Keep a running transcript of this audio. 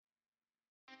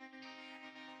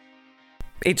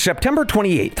It's September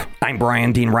 28th. I'm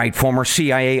Brian Dean Wright, former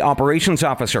CIA operations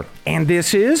officer, and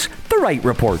this is The Wright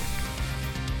Report.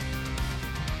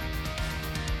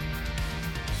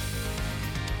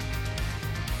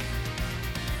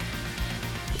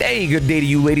 Hey, good day to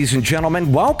you, ladies and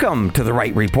gentlemen. Welcome to The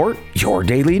Wright Report, your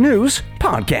daily news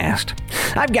podcast.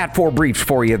 I've got four briefs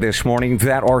for you this morning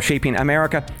that are shaping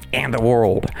America and the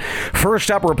world. First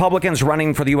up, Republicans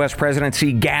running for the U.S.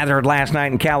 presidency gathered last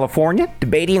night in California,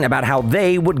 debating about how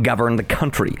they would govern the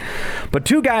country. But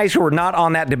two guys who are not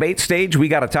on that debate stage, we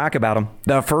got to talk about them.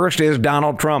 The first is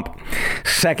Donald Trump.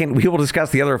 Second, we will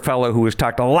discuss the other fellow who was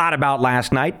talked a lot about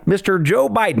last night, Mr. Joe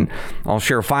Biden. I'll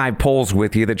share 5 polls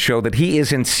with you that show that he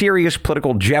is in serious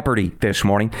political jeopardy this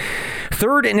morning.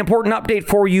 Third, an important update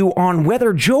for you on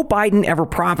whether Joe Biden ever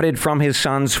profited from his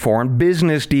son's foreign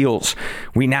business deals.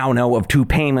 We now know of 2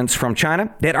 payments from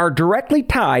China that are directly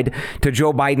tied to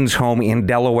Joe Biden's home in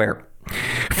Delaware.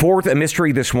 Fourth, a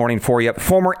mystery this morning for you.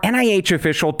 Former NIH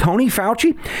official Tony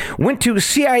Fauci went to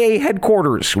CIA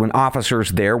headquarters when officers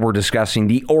there were discussing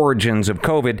the origins of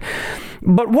COVID.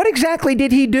 But what exactly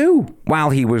did he do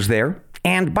while he was there?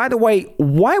 And by the way,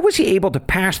 why was he able to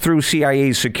pass through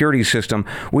CIA's security system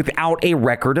without a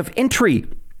record of entry?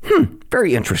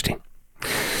 Very interesting.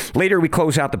 Later, we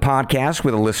close out the podcast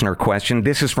with a listener question.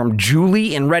 This is from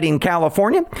Julie in Redding,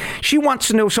 California. She wants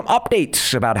to know some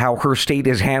updates about how her state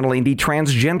is handling the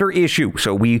transgender issue,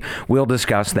 so we will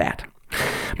discuss that.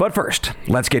 But first,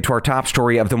 let's get to our top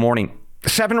story of the morning.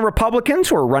 7 Republicans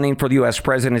who are running for the U.S.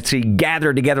 presidency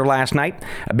gathered together last night.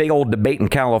 A big old debate in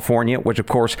California, which, of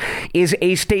course, is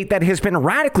a state that has been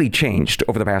radically changed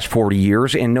over the past 40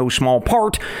 years, in no small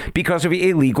part because of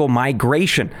illegal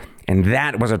migration. And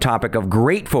that was a topic of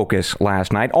great focus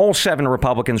last night. All 7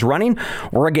 Republicans running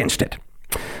were against it.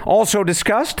 Also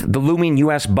discussed the looming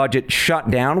U.S. budget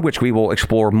shutdown, which we will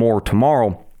explore more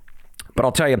tomorrow. But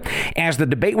I'll tell you, as the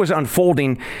debate was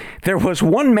unfolding, there was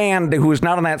one man who was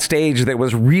not on that stage that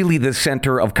was really the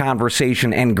center of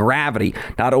conversation and gravity,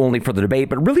 not only for the debate,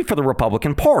 but really for the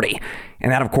Republican Party.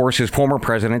 And that, of course, is former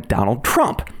President Donald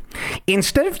Trump.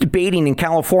 Instead of debating in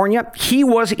California, he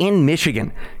was in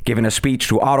Michigan, giving a speech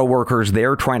to auto workers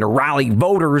there, trying to rally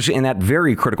voters in that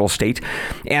very critical state.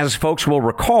 As folks will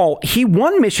recall, he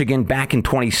won Michigan back in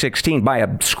 2016 by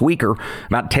a squeaker,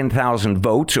 about 10,000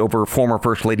 votes over former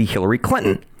First Lady Hillary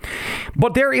Clinton.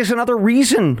 But there is another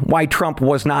reason why Trump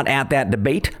was not at that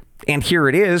debate. And here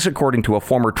it is, according to a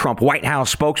former Trump White House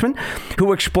spokesman,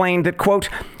 who explained that, quote,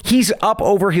 he's up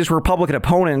over his Republican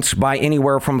opponents by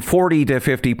anywhere from 40 to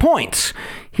 50 points.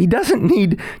 He doesn't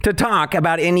need to talk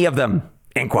about any of them,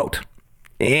 end quote.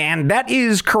 And that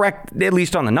is correct, at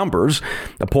least on the numbers.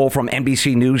 A poll from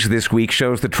NBC News this week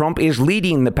shows that Trump is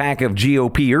leading the pack of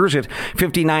GOPers at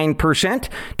 59%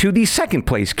 to the second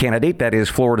place candidate, that is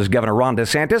Florida's Governor Ron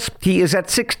DeSantis. He is at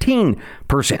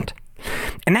 16%.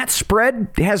 And that spread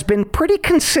has been pretty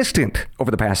consistent over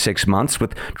the past 6 months,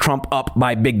 with Trump up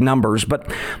by big numbers. But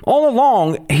all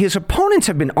along, his opponents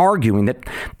have been arguing that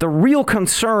the real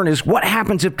concern is what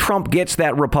happens if Trump gets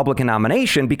that Republican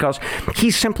nomination, because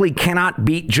he simply cannot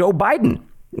beat Joe Biden.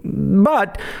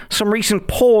 But some recent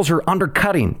polls are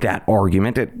undercutting that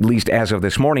argument, at least as of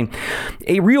this morning.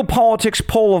 A Real Politics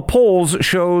poll of polls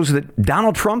shows that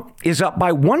Donald Trump is up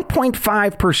by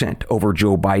 1.5% over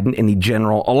Joe Biden in the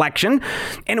general election.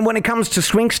 And when it comes to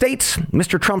swing states,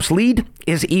 Mr. Trump's lead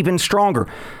is even stronger.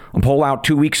 A poll out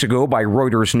 2 weeks ago by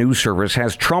Reuters News Service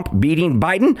has Trump beating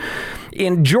Biden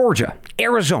in Georgia,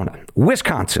 Arizona,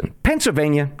 Wisconsin,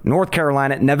 Pennsylvania, North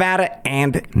Carolina, Nevada,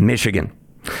 and Michigan.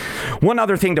 One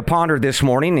other thing to ponder this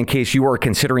morning, in case you are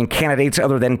considering candidates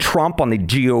other than Trump on the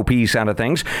GOP side of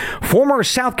things, former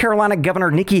South Carolina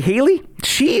Governor Nikki Haley,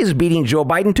 she is beating Joe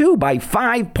Biden too by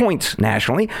 5 points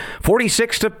nationally,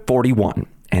 46 to 41.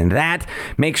 And that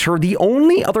makes her the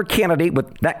only other candidate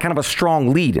with that kind of a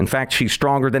strong lead. In fact, she's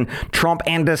stronger than Trump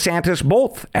and DeSantis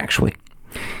both, actually.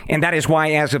 And that is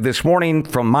why, as of this morning,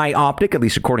 from my optic, at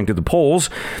least according to the polls,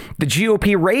 the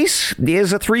GOP race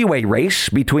is a 3-way race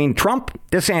between Trump,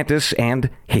 DeSantis, and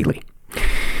Haley.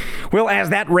 Well,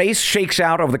 as that race shakes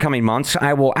out over the coming months,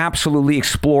 I will absolutely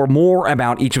explore more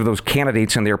about each of those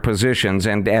candidates and their positions.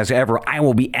 And as ever, I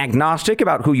will be agnostic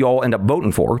about who you all end up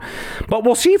voting for. But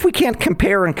we'll see if we can't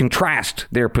compare and contrast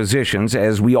their positions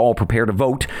as we all prepare to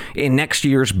vote in next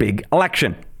year's big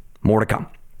election. More to come.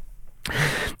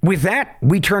 With that,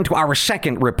 we turn to our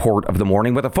second report of the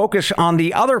morning with a focus on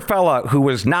the other fella who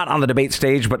was not on the debate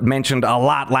stage but mentioned a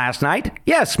lot last night.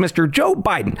 Yes, Mr. Joe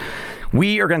Biden.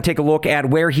 We are going to take a look at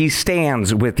where he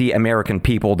stands with the American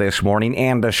people this morning.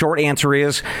 And the short answer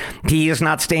is he is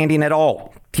not standing at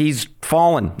all. He's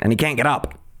fallen and he can't get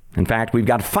up. In fact, we've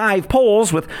got 5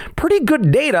 polls with pretty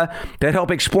good data that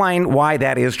help explain why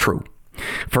that is true.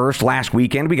 First, last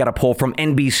weekend, we got a poll from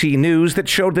NBC News that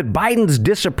showed that Biden's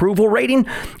disapproval rating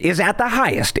is at the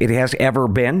highest it has ever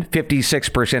been.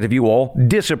 56% of you all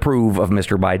disapprove of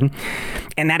Mr. Biden.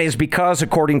 And that is because,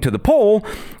 according to the poll,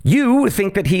 you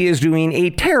think that he is doing a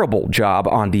terrible job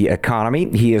on the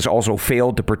economy. He has also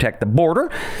failed to protect the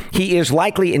border. He is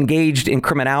likely engaged in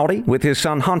criminality with his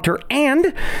son Hunter,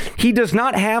 and he does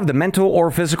not have the mental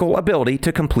or physical ability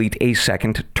to complete a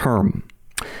second term.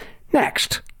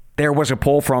 Next, there was a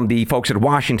poll from the folks at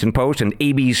Washington Post and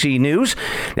ABC News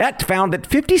that found that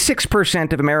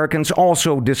 56% of Americans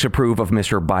also disapprove of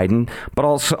Mr. Biden. But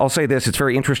I'll say this, it's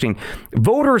very interesting.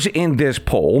 Voters in this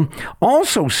poll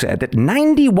also said that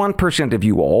 91% of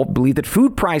you all believe that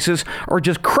food prices are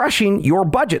just crushing your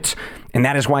budgets. And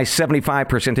that is why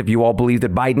 75% of you all believe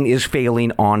that Biden is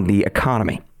failing on the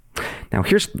economy. Now,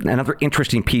 here's another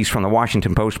interesting piece from the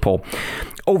Washington Post poll.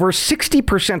 Over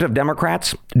 60% of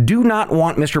Democrats do not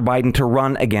want Mr. Biden to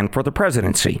run again for the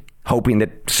presidency, hoping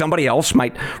that somebody else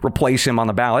might replace him on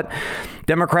the ballot.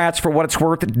 Democrats, for what it's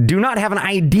worth, do not have an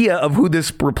idea of who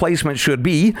this replacement should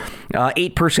be.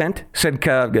 8% said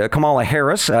Kamala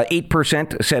Harris.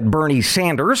 8% said Bernie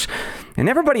Sanders. And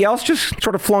everybody else just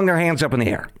sort of flung their hands up in the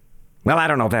air. Well, I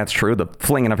don't know if that's true, the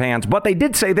flinging of hands, but they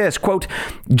did say this, quote,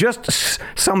 just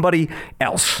somebody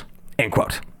else, end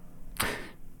quote.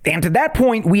 And to that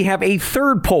point, we have a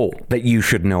third poll that you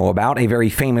should know about. A very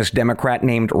famous Democrat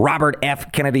named Robert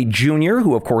F. Kennedy Jr.,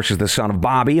 who, of course, is the son of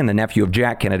Bobby and the nephew of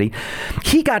Jack Kennedy.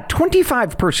 He got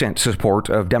 25% support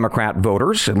of Democrat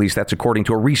voters. At least that's according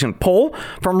to a recent poll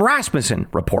from Rasmussen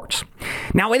Reports.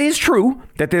 Now, it is true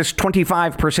that this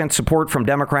 25% support from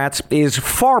Democrats is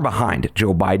far behind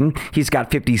Joe Biden. He's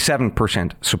got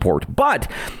 57% support. But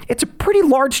it's a pretty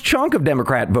large chunk of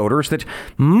Democrat voters that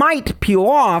might peel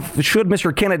off should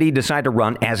Mr. Kennedy decide to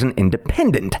run as an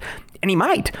independent. And he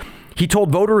might. He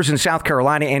told voters in South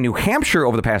Carolina and New Hampshire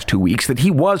over the past 2 weeks that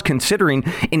he was considering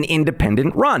an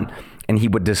independent run, and he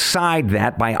would decide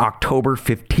that by October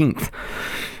 15th.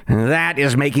 That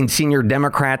is making senior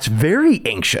Democrats very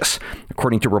anxious.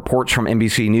 According to reports from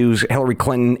NBC News, Hillary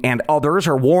Clinton and others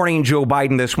are warning Joe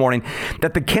Biden this morning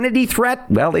that the Kennedy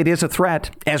threat, well, it is a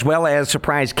threat, as well as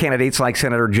surprise candidates like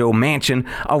Senator Joe Manchin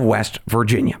of West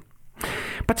Virginia.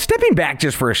 But stepping back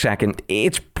just for a second,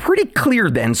 it's pretty clear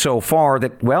then so far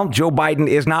that, well, Joe Biden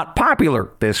is not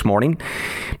popular this morning.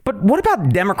 But what about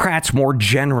Democrats more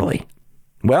generally?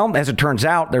 Well, as it turns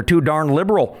out, they're too darn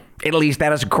liberal. At least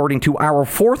that is according to our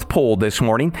fourth poll this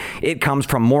morning. It comes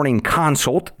from Morning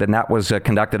Consult, and that was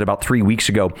conducted about 3 weeks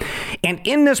ago. And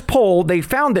in this poll, they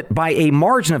found that by a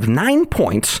margin of 9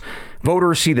 points,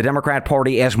 voters see the Democrat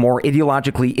Party as more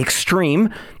ideologically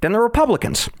extreme than the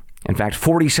Republicans. In fact,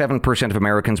 47% of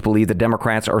Americans believe that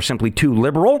Democrats are simply too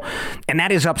liberal, and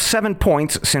that is up 7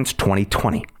 points since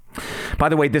 2020. By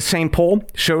the way, this same poll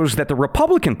shows that the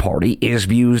Republican Party is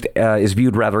viewed as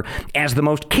the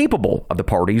most capable of the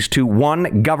parties to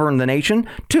 1, govern the nation,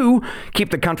 2, keep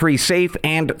the country safe,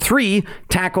 and 3,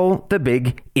 tackle the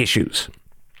big issues.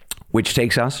 Which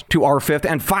takes us to our fifth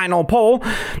and final poll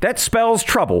that spells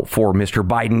trouble for Mr.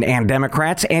 Biden and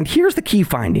Democrats. And here's the key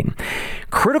finding.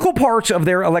 Critical parts of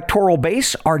their electoral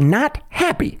base are not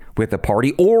happy with the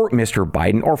party or Mr.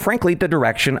 Biden, or frankly, the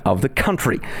direction of the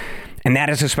country. And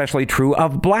that is especially true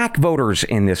of black voters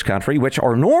in this country, which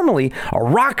are normally a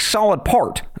rock-solid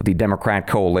part of the Democrat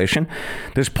coalition.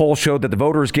 This poll showed that the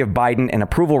voters give Biden an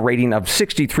approval rating of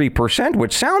 63%,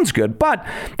 which sounds good, but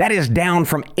that is down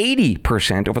from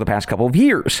 80% over the past couple of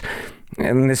years.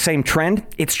 And the same trend,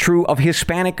 it's true of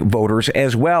Hispanic voters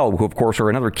as well, who, of course,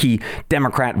 are another key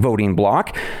Democrat voting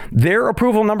bloc. Their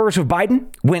approval numbers of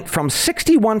Biden went from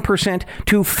 61%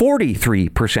 to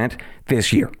 43%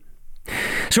 this year.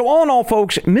 So all in all,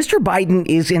 folks, Mr. Biden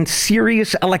is in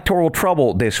serious electoral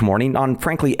trouble this morning on,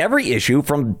 frankly, every issue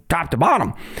from top to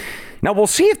bottom. Now, we'll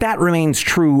see if that remains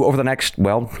true over the next,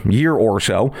 year or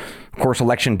so. Of course,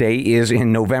 Election Day is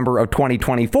in November of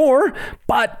 2024,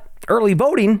 but early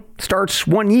voting starts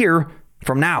 1 year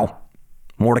from now.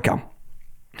 More to come.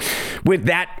 With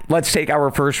that, let's take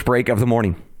our first break of the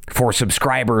morning. For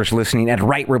subscribers listening at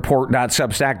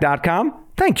rightreport.substack.com,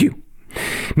 thank you.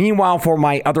 Meanwhile, for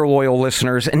my other loyal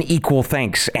listeners, an equal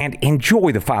thanks, and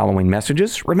enjoy the following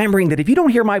messages, remembering that if you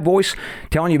don't hear my voice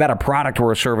telling you about a product or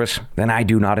a service, then I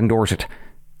do not endorse it.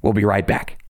 We'll be right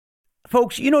back.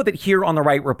 Folks, you know that here on The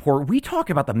Right Report, we talk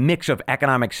about the mix of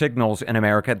economic signals in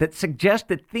America that suggest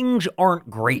that things aren't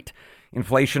great.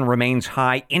 Inflation remains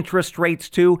high, interest rates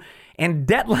too, and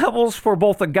debt levels for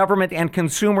both the government and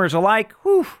consumers alike,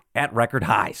 at record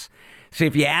highs. So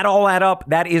if you add all that up,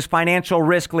 that is financial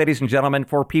risk, ladies and gentlemen,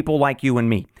 for people like you and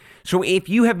me. So if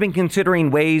you have been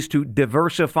considering ways to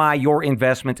diversify your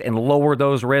investments and lower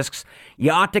those risks,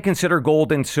 you ought to consider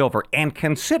gold and silver, and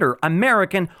consider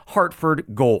American Hartford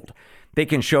Gold. They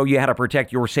can show you how to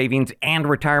protect your savings and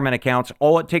retirement accounts.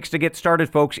 All it takes to get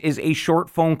started, folks, is a short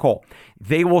phone call.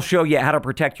 They will show you how to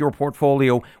protect your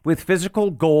portfolio with physical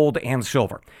gold and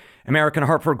silver. American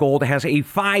Hartford Gold has a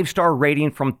 5-star rating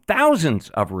from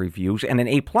thousands of reviews and an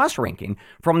A+ ranking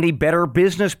from the Better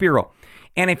Business Bureau.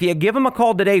 And if you give them a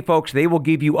call today, folks, they will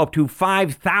give you up to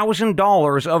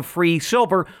 $5,000 of free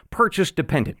silver purchase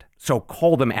dependent. So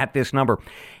call them at this number,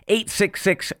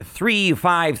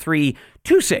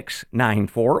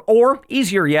 866-353-2694. Or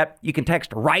easier yet, you can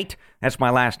text WRIGHT, that's my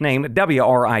last name,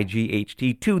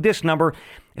 WRIGHT, to this number,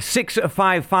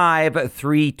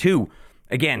 65532.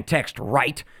 Again, text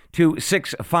WRIGHT to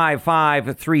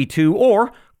 65532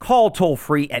 or call toll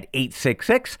free at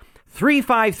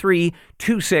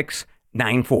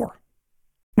 866-353-2694.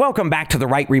 Welcome back to the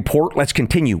Wright Report. Let's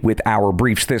continue with our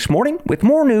briefs this morning with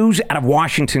more news out of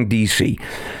Washington, D.C.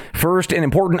 First, an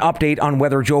important update on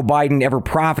whether Joe Biden ever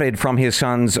profited from his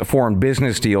son's foreign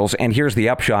business deals. And here's the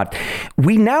upshot.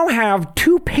 We now have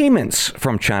 2 payments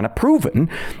from China proven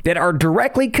that are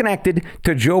directly connected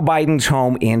to Joe Biden's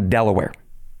home in Delaware.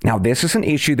 Now, this is an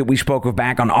issue that we spoke of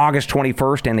back on August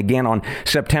 21st and again on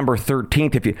September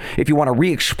 13th. If you want to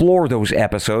re-explore those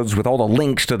episodes with all the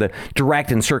links to the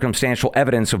direct and circumstantial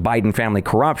evidence of Biden family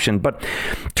corruption. But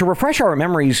to refresh our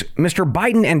memories, Mr.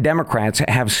 Biden and Democrats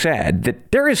have said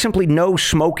that there is simply no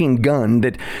smoking gun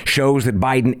that shows that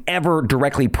Biden ever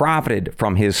directly profited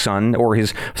from his son or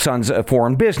his son's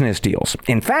foreign business deals.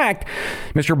 In fact,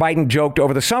 Mr. Biden joked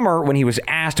over the summer when he was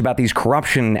asked about these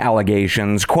corruption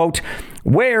allegations, quote,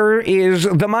 "Where is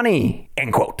the money?"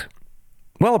 End quote.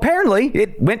 Well, apparently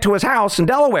it went to his house in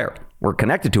Delaware. We're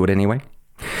connected to it anyway.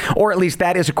 Or at least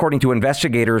that is according to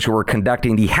investigators who are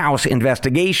conducting the House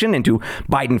investigation into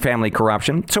Biden family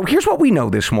corruption. So here's what we know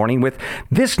this morning with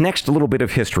this next little bit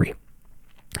of history.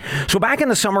 So back in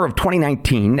the summer of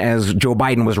 2019, as Joe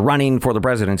Biden was running for the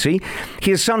presidency,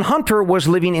 his son Hunter was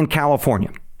living in California.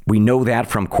 We know that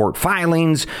from court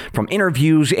filings, from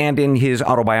interviews, and in his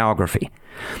autobiography.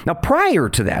 Now, prior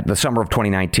to that, the summer of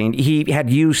 2019, he had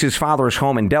used his father's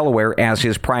home in Delaware as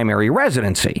his primary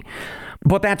residency.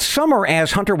 But that summer,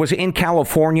 as Hunter was in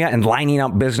California and lining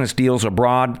up business deals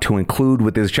abroad to include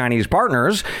with his Chinese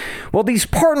partners, well, these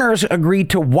partners agreed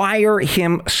to wire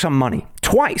him some money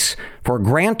twice for a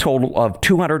grand total of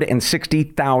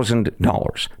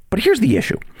 $260,000. But here's the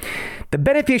issue. The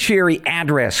beneficiary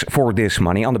address for this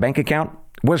money on the bank account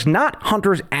was not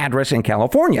Hunter's address in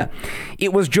California.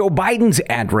 It was Joe Biden's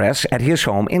address at his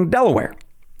home in Delaware.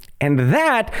 And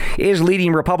that is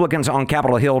leading Republicans on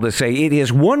Capitol Hill to say it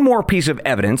is one more piece of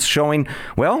evidence showing,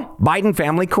 well, Biden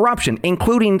family corruption,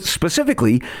 including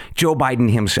specifically Joe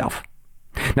Biden himself.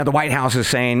 Now, the White House is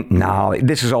saying, no,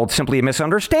 this is all simply a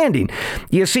misunderstanding.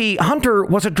 You see, Hunter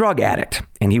was a drug addict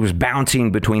and he was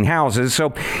bouncing between houses.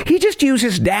 So he just used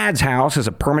his dad's house as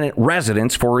a permanent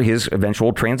residence for his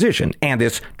eventual transition and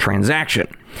this transaction.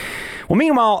 Well,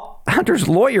 meanwhile, Hunter's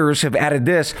lawyers have added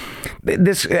this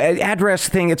address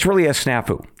thing. It's really a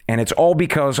snafu. And it's all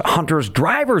because Hunter's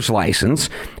driver's license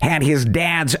had his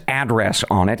dad's address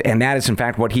on it. And that is, in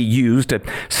fact, what he used to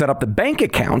set up the bank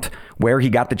account where he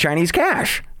got the Chinese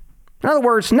cash. In other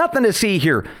words, nothing to see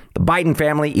here. The Biden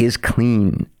family is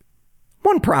clean.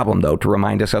 One problem, though, to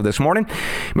remind us of this morning,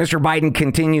 Mr. Biden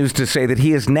continues to say that he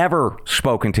has never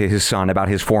spoken to his son about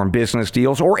his foreign business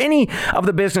deals or any of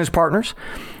the business partners.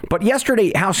 But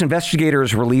yesterday, House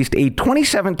investigators released a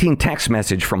 2017 text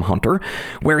message from Hunter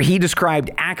where he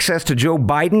described access to Joe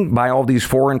Biden by all these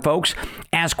foreign folks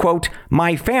as, quote,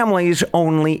 "my family's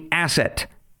only asset,"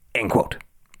 end quote.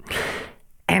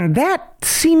 And that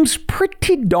seems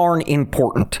pretty darn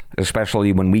important,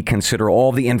 especially when we consider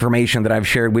all the information that I've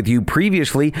shared with you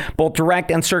previously, both direct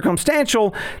and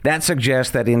circumstantial, that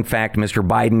suggests that, in fact, Mr.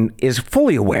 Biden is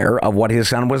fully aware of what his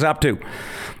son was up to.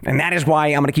 And that is why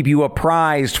I'm going to keep you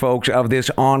apprised, folks, of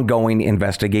this ongoing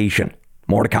investigation.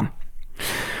 More to come.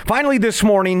 Finally, this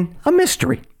morning, a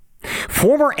mystery.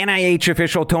 Former NIH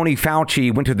official Tony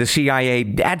Fauci went to the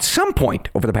CIA at some point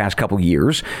over the past couple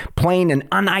years, playing an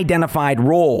unidentified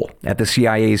role at the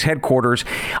CIA's headquarters,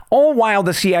 all while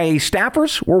the CIA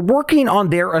staffers were working on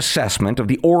their assessment of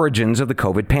the origins of the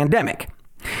COVID pandemic.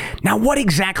 Now, what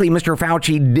exactly Mr.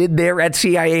 Fauci did there at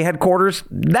CIA headquarters,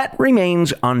 that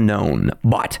remains unknown.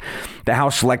 But the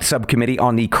House Select Subcommittee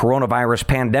on the Coronavirus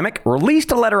Pandemic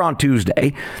released a letter on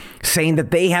Tuesday saying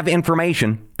that they have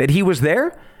information that he was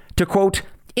there to, quote,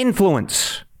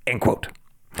 influence, end quote.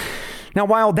 Now,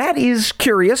 while that is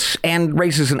curious and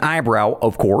raises an eyebrow,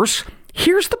 of course,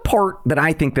 here's the part that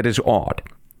I think that is odd.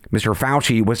 Mr.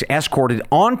 Fauci was escorted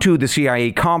onto the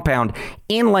CIA compound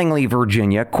in Langley,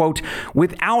 Virginia, quote,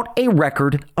 without a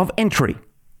record of entry,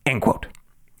 end quote.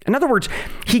 In other words,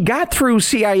 he got through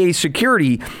CIA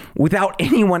security without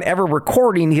anyone ever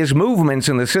recording his movements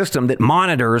in the system that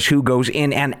monitors who goes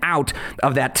in and out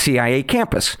of that CIA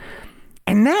campus.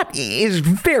 And that is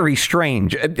very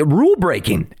strange. Rule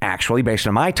breaking, actually, based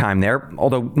on my time there,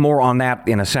 although more on that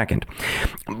in a second.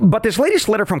 But this latest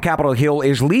letter from Capitol Hill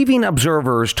is leaving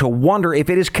observers to wonder if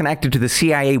it is connected to the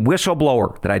CIA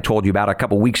whistleblower that I told you about a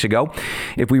couple weeks ago.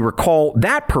 If we recall,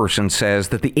 that person says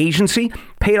that the agency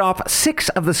paid off 6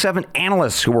 of the 7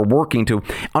 analysts who were working to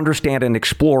understand and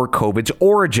explore COVID's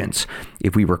origins.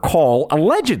 If we recall,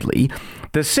 allegedly,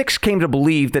 the 6 came to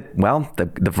believe that, well,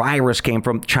 the virus came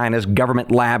from China's government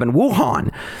lab in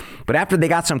Wuhan. But after they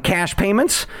got some cash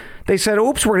payments, they said,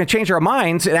 oops, we're going to change our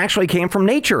minds. It actually came from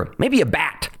nature, maybe a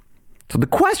bat. So the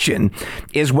question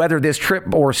is whether this trip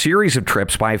or series of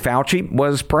trips by Fauci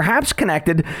was perhaps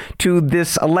connected to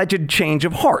this alleged change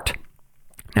of heart.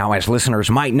 Now, as listeners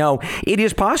might know, it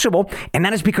is possible, and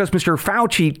that is because Mr.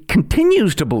 Fauci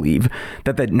continues to believe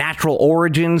that the natural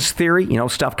origins theory,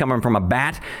 stuff coming from a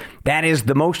bat, that is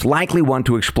the most likely one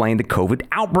to explain the COVID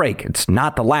outbreak. It's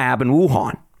not the lab in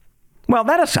Wuhan. Well,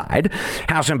 that aside,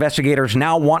 House investigators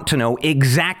now want to know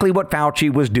exactly what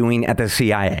Fauci was doing at the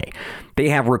CIA. They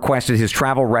have requested his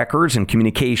travel records and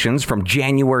communications from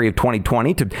January of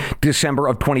 2020 to December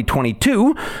of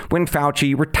 2022, when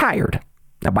Fauci retired.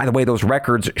 Now, by the way, those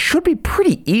records should be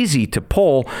pretty easy to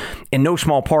pull, in no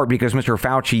small part because Mr.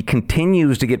 Fauci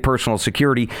continues to get personal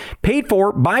security paid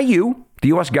for by you, the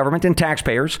U.S. government and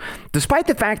taxpayers, despite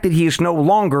the fact that he is no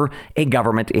longer a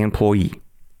government employee.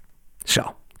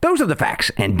 So, those are the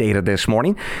facts and data this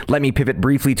morning. Let me pivot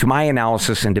briefly to my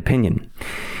analysis and opinion.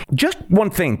 Just one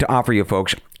thing to offer you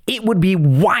folks. It would be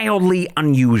wildly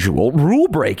unusual,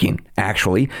 rule-breaking,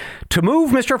 actually, to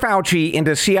move Mr. Fauci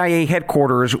into CIA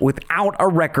headquarters without a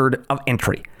record of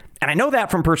entry. And I know that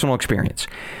from personal experience.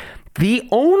 The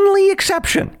only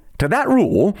exception to that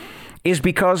rule is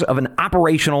because of an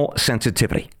operational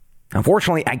sensitivity.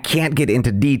 Unfortunately, I can't get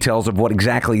into details of what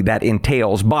exactly that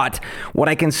entails, but what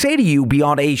I can say to you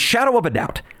beyond a shadow of a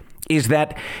doubt is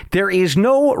that there is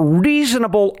no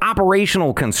reasonable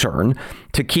operational concern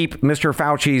to keep Mr.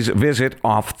 Fauci's visit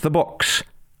off the books,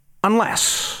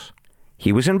 unless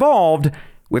he was involved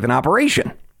with an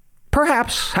operation,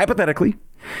 perhaps hypothetically,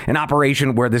 an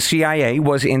operation where the CIA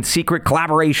was in secret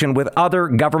collaboration with other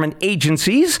government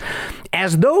agencies,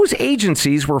 as those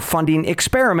agencies were funding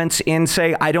experiments in,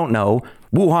 say, I don't know,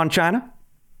 Wuhan, China.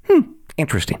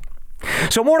 Interesting.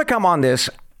 So more to come on this.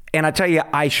 And I tell you,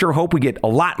 I sure hope we get a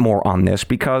lot more on this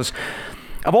because,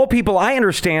 of all people, I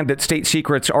understand that state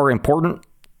secrets are important,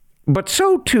 but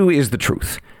so too is the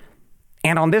truth.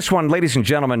 And on this one, ladies and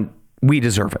gentlemen, we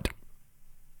deserve it.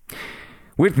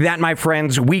 With that, my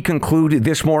friends, we conclude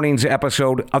this morning's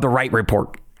episode of The Wright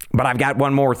Report. But I've got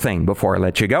one more thing before I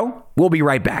let you go. We'll be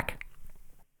right back.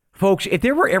 Folks, if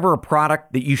there were ever a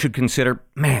product that you should consider,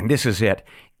 man, this is it.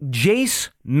 Jase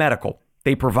Medical.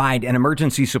 They provide an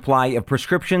emergency supply of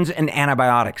prescriptions and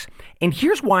antibiotics. And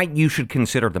here's why you should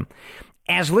consider them.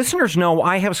 As listeners know,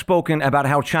 I have spoken about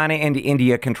how China and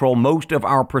India control most of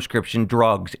our prescription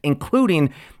drugs,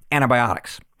 including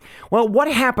antibiotics. Well,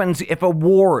 what happens if a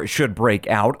war should break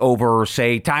out over,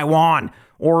 say, Taiwan,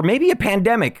 or maybe a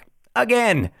pandemic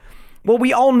again? Well,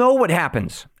 we all know what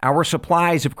happens. Our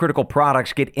supplies of critical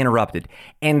products get interrupted,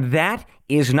 and that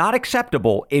is not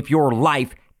acceptable if your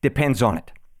life depends on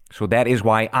it. So that is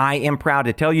why I am proud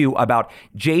to tell you about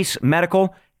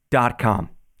JaceMedical.com.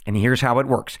 And here's how it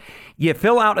works. You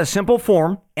fill out a simple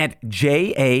form at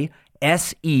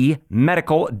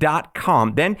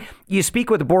JaceMedical.com. Then you speak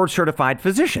with a board-certified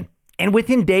physician. And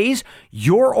within days,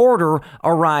 your order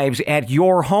arrives at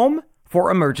your home for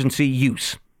emergency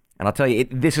use. And I'll tell you,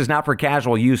 this is not for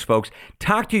casual use, folks.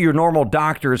 Talk to your normal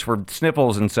doctors for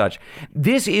sniffles and such.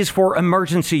 This is for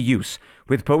emergency use,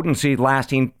 with potency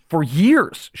lasting for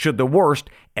years should the worst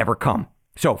ever come.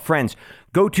 So, friends,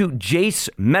 go to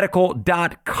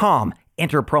JaceMedical.com,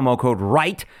 enter promo code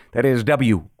WRIGHT, that is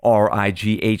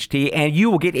WRIGHT, and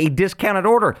you will get a discounted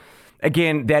order.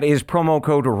 Again, that is promo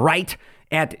code WRIGHT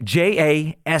at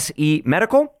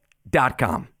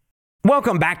JaceMedical.com.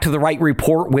 Welcome back to The Right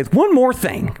Report with one more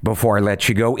thing before I let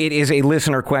you go. It is a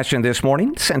listener question this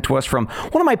morning sent to us from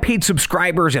one of my paid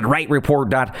subscribers at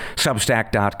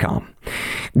rightreport.substack.com.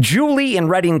 Julie in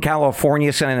Redding,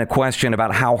 California sent in a question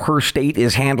about how her state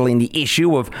is handling the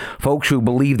issue of folks who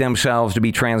believe themselves to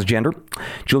be transgender.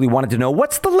 Julie wanted to know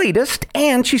what's the latest,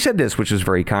 and she said this, which is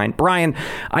very kind. Brian,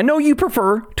 I know you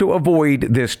prefer to avoid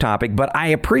this topic, but I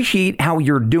appreciate how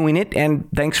you're doing it, and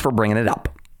thanks for bringing it up.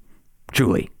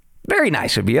 Julie. Very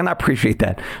nice of you, and I appreciate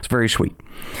that. It's very sweet.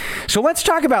 So let's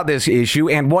talk about this issue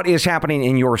and what is happening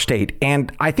in your state.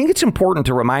 And I think it's important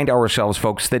to remind ourselves,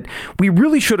 folks, that we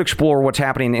really should explore what's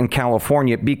happening in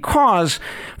California because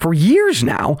for years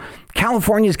now,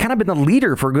 California has kind of been the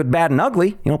leader for good, bad, and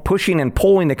ugly, pushing and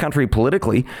pulling the country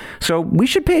politically. So we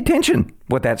should pay attention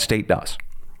what that state does.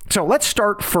 So let's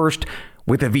start first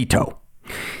with a veto.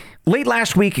 Late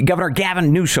last week, Governor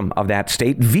Gavin Newsom of that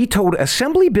state vetoed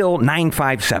Assembly Bill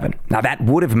 957. Now, that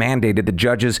would have mandated the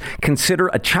judges consider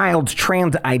a child's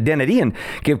trans identity and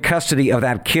give custody of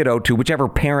that kiddo to whichever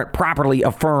parent properly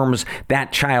affirms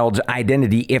that child's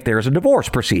identity if there's a divorce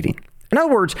proceeding. In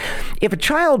other words, if a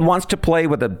child wants to play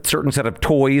with a certain set of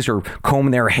toys or comb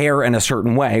their hair in a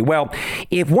certain way, well,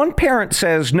 if one parent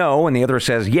says no and the other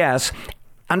says yes,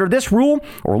 under this rule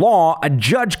or law, a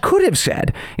judge could have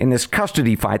said in this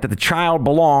custody fight that the child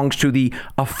belongs to the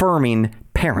affirming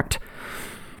parent.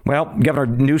 Well, Governor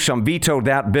Newsom vetoed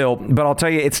that bill, but I'll tell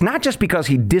you, it's not just because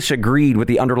he disagreed with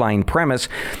the underlying premise.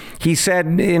 He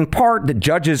said, in part, that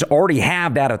judges already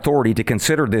have that authority to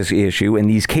consider this issue in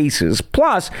these cases.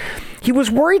 Plus, he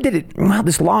was worried that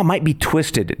this law might be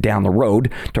twisted down the road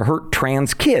to hurt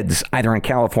trans kids, either in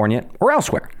California or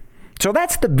elsewhere. So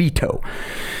that's the veto.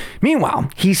 Meanwhile,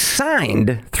 he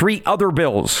signed 3 other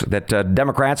bills that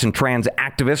Democrats and trans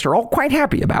activists are all quite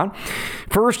happy about.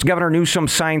 First, Governor Newsom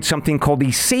signed something called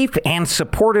the Safe and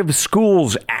Supportive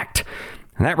Schools Act.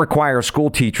 And that requires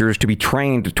school teachers to be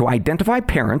trained to identify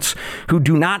parents who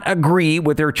do not agree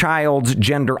with their child's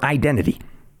gender identity.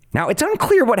 Now, it's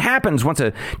unclear what happens once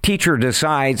a teacher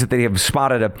decides that they have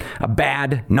spotted a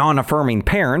bad, non-affirming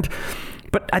parent.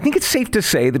 But I think it's safe to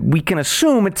say that we can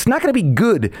assume it's not going to be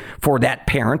good for that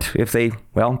parent if they,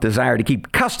 desire to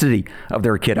keep custody of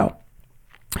their kiddo.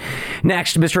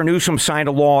 Next, Mr. Newsom signed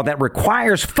a law that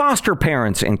requires foster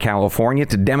parents in California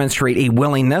to demonstrate a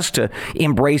willingness to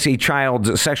embrace a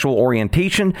child's sexual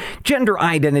orientation, gender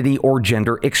identity, or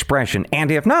gender expression.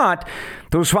 And if not,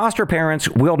 those foster parents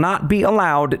will not be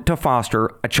allowed to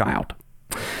foster a child.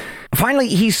 Finally,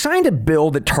 he signed a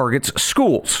bill that targets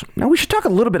schools. Now, we should talk a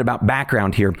little bit about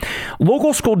background here.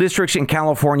 Local school districts in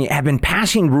California have been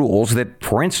passing rules that,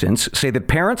 for instance, say that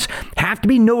parents have to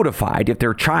be notified if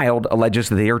their child alleges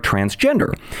that they are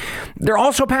transgender. They're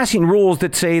also passing rules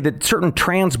that say that certain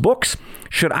trans books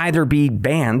should either be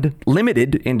banned,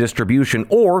 limited in distribution,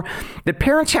 or that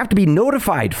parents have to be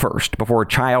notified first before a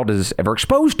child is ever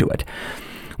exposed to it.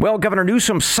 Well, Governor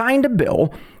Newsom signed a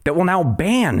bill that will now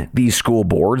ban these school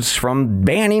boards from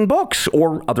banning books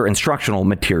or other instructional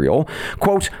material,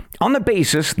 quote, on the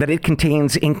basis that it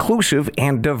contains inclusive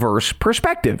and diverse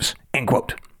perspectives, end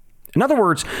quote. In other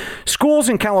words, schools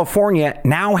in California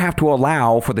now have to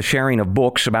allow for the sharing of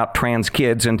books about trans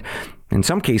kids and, in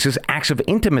some cases, acts of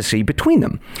intimacy between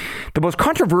them. The most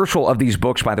controversial of these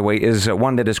books, by the way, is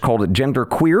one that is called Gender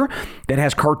Queer, that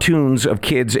has cartoons of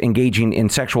kids engaging in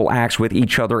sexual acts with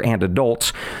each other and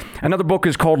adults. Another book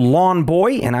is called Lawn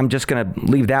Boy, and I'm just going to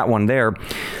leave that one there.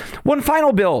 One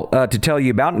final bill to tell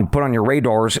you about and put on your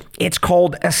radars, it's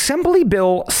called Assembly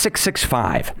Bill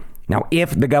 665. Now,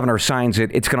 if the governor signs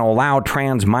it, it's going to allow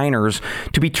trans minors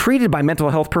to be treated by mental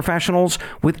health professionals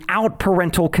without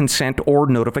parental consent or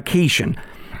notification.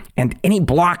 And any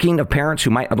blocking of parents who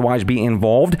might otherwise be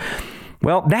involved,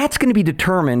 well, that's going to be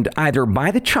determined either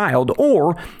by the child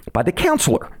or by the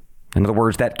counselor. In other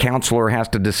words, that counselor has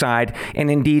to decide and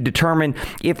indeed determine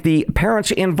if the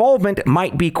parent's involvement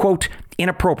might be, quote,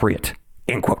 inappropriate,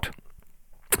 end quote.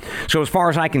 So as far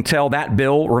as I can tell, that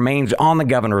bill remains on the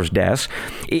governor's desk.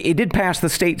 It did pass the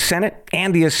state Senate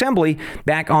and the Assembly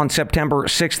back on September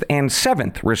 6th and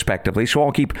 7th, respectively. So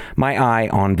I'll keep my eye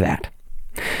on that.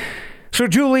 So,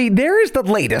 Julie, there is the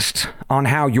latest on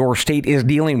how your state is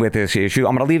dealing with this issue.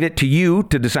 I'm going to leave it to you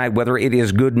to decide whether it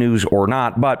is good news or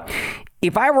not. But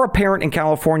if I were a parent in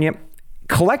California,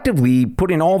 collectively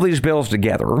putting all these bills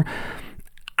together,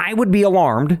 I would be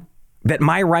alarmed that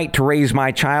my right to raise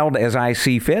my child as I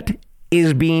see fit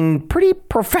is being pretty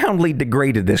profoundly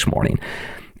degraded this morning.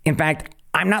 In fact,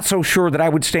 I'm not so sure that I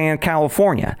would stay in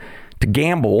California to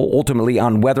gamble ultimately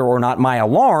on whether or not my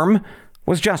alarm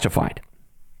was justified.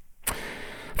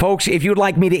 Folks, if you'd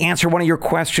like me to answer one of your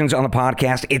questions on the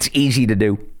podcast, it's easy to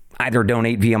do. Either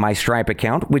donate via my Stripe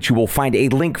account, which you will find a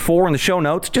link for in the show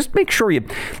notes. Just make sure you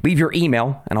leave your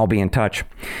email and I'll be in touch.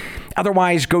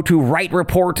 Otherwise, go to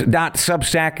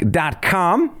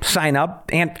rightreport.substack.com, sign up,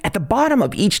 and at the bottom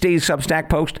of each day's Substack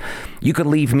post, you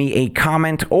can leave me a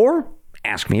comment or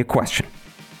ask me a question.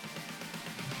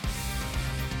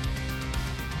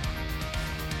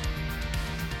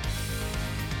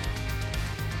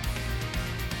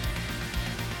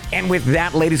 And with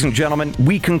that, ladies and gentlemen,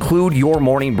 we conclude your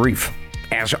morning brief.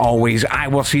 As always, I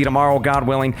will see you tomorrow, God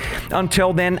willing.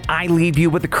 Until then, I leave you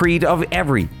with the creed of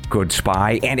every good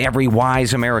spy and every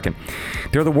wise American.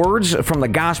 They're the words from the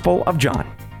Gospel of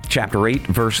John, chapter 8,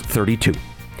 verse 32.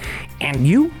 And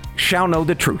you shall know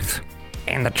the truth,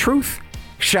 and the truth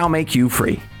shall make you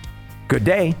free. Good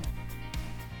day.